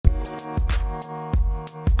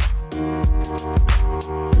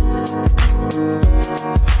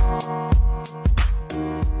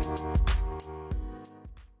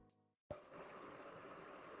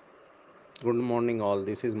morning, all.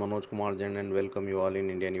 This is Manoj Jain, and welcome you all in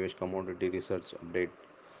IndiaNivesh Commodity Research Update.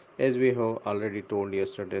 As we have already told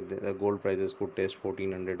yesterday, the gold prices could test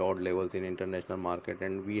 1400 odd levels in international market,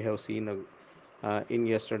 and we have seen in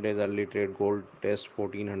yesterday's early trade gold test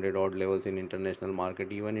 1400 odd levels in international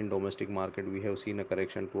market. Even in domestic market, we have seen a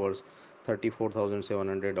correction towards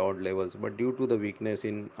 34,700 odd levels. But due to the weakness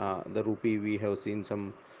in the rupee, we have seen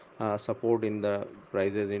some support in the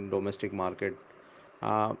prices in domestic market.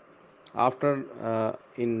 Uh, after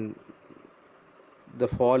in the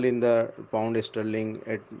fall in the pound sterling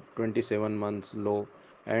at 27 months low,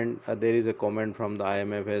 and there is a comment from the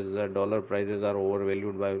IMF as dollar prices are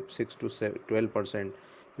overvalued by 6 to 12%.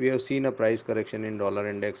 We have seen a price correction in dollar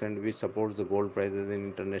index, and which supports the gold prices in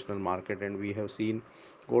international market, and we have seen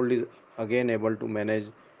gold is again able to manage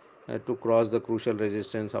to cross the crucial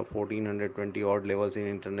resistance of 1420 odd levels in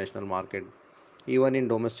international market. Even in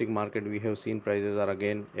domestic market, we have seen prices are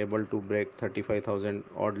again able to break 35,000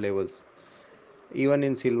 odd levels. Even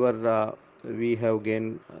in silver, we have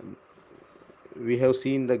gained. We have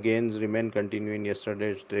seen the gains remain continue in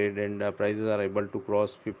yesterday's trade, and prices are able to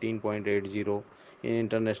cross 15.80 in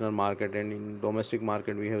international market, and in domestic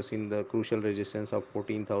market we have seen the crucial resistance of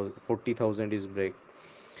 14,000 40,000 is break.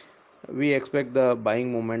 We expect the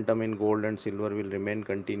buying momentum in gold and silver will remain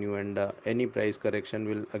continue, and any price correction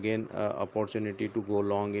will again opportunity to go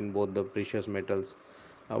long in both the precious metals.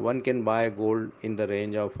 One can buy gold in the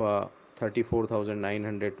range of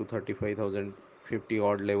 34,900 to 35,050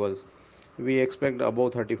 odd levels. We expect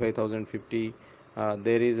above 35,050.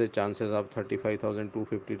 There is a chances of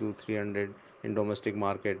 35,250 to 300 in domestic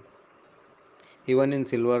market. Even in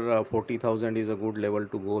silver, 40,000 is a good level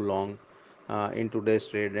to go long in today's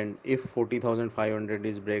trade. And if 40,500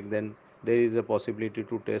 is break, then there is a possibility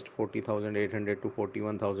to test 40,800 to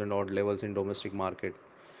 41,000 odd levels in domestic market.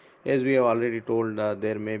 As we have already told,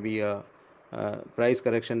 there may be a price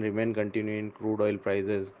correction remain continue in crude oil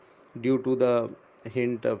prices due to the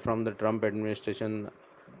hint from the Trump administration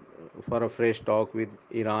for a fresh talk with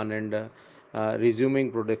Iran, and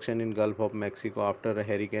resuming production in Gulf of Mexico after a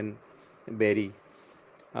Hurricane Barry.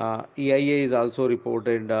 EIA is also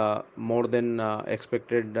reported more than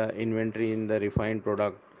expected inventory in the refined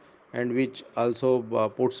product, and which also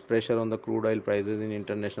puts pressure on the crude oil prices in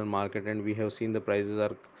international market. And we have seen the prices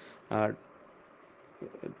are uh,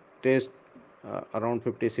 test around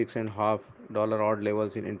 56 and half dollar odd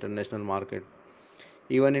levels in international market.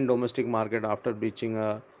 Even in domestic market, after breaching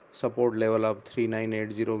a support level of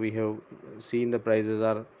 3980, we have seen the prices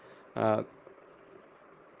are uh,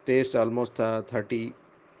 test almost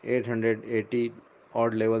 3880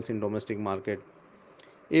 odd levels in domestic market.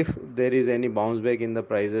 If there is any bounce back in the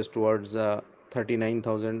prices towards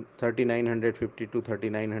 39,000 to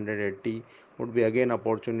 3980, would be again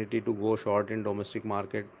opportunity to go short in domestic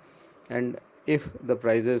market. And if the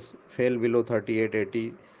prices fell below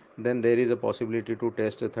 3880, then there is a possibility to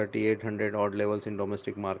test 3800 odd levels in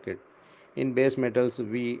domestic market. In base metals,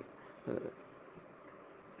 we uh,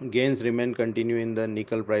 gains remain continue in the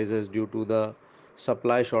nickel prices due to the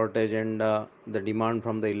supply shortage and the demand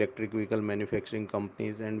from the electric vehicle manufacturing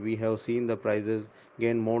companies, and we have seen the prices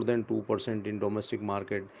gain more than 2% in domestic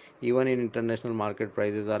market. Even in international market,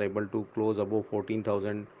 prices are able to close above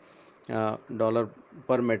 14,000 dollar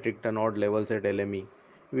per metric ton odd levels at LME.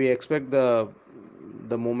 We expect the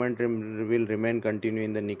momentum will remain continue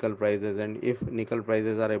in the nickel prices, and if nickel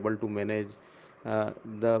prices are able to manage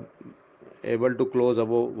the able to close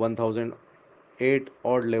above 1008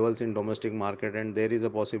 odd levels in domestic market, and there is a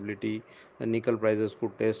possibility the nickel prices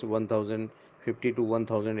could test 1050 to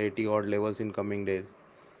 1080 odd levels in coming days.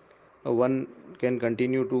 One can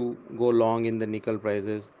continue to go long in the nickel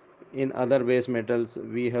prices. In other base metals,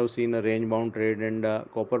 we have seen a range bound trade, and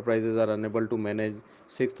copper prices are unable to manage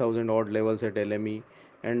 6000 odd levels at LME,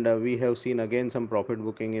 and we have seen again some profit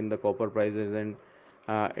booking in the copper prices, and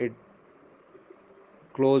it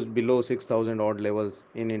closed below 6000 odd levels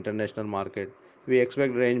in international market. We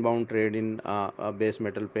expect range bound trade in base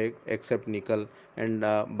metal peg except nickel, and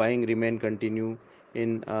buying remain continue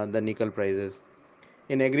in the nickel prices.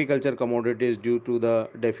 In agriculture commodities, due to the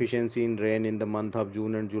deficiency in rain in the month of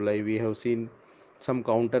June and July, we have seen some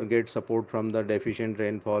counter gate support from the deficient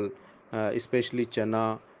rainfall, especially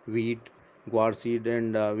chana, wheat, guar seed,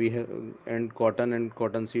 and and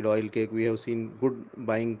cotton seed oil cake. We have seen good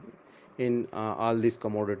buying in all these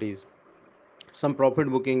commodities. Some profit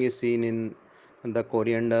booking is seen in the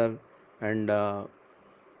coriander and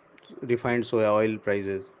refined soya oil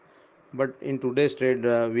prices. But in today's trade,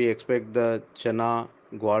 we expect the chana,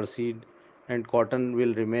 guar seed, and cotton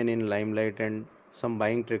will remain in limelight, and some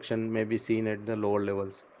buying traction may be seen at the lower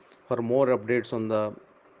levels. For more updates on the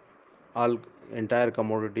all entire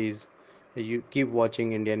commodities. You keep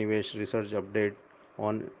watching India Nivesh research update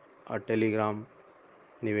on our Telegram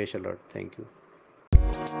Nivesh Alert. Thank you.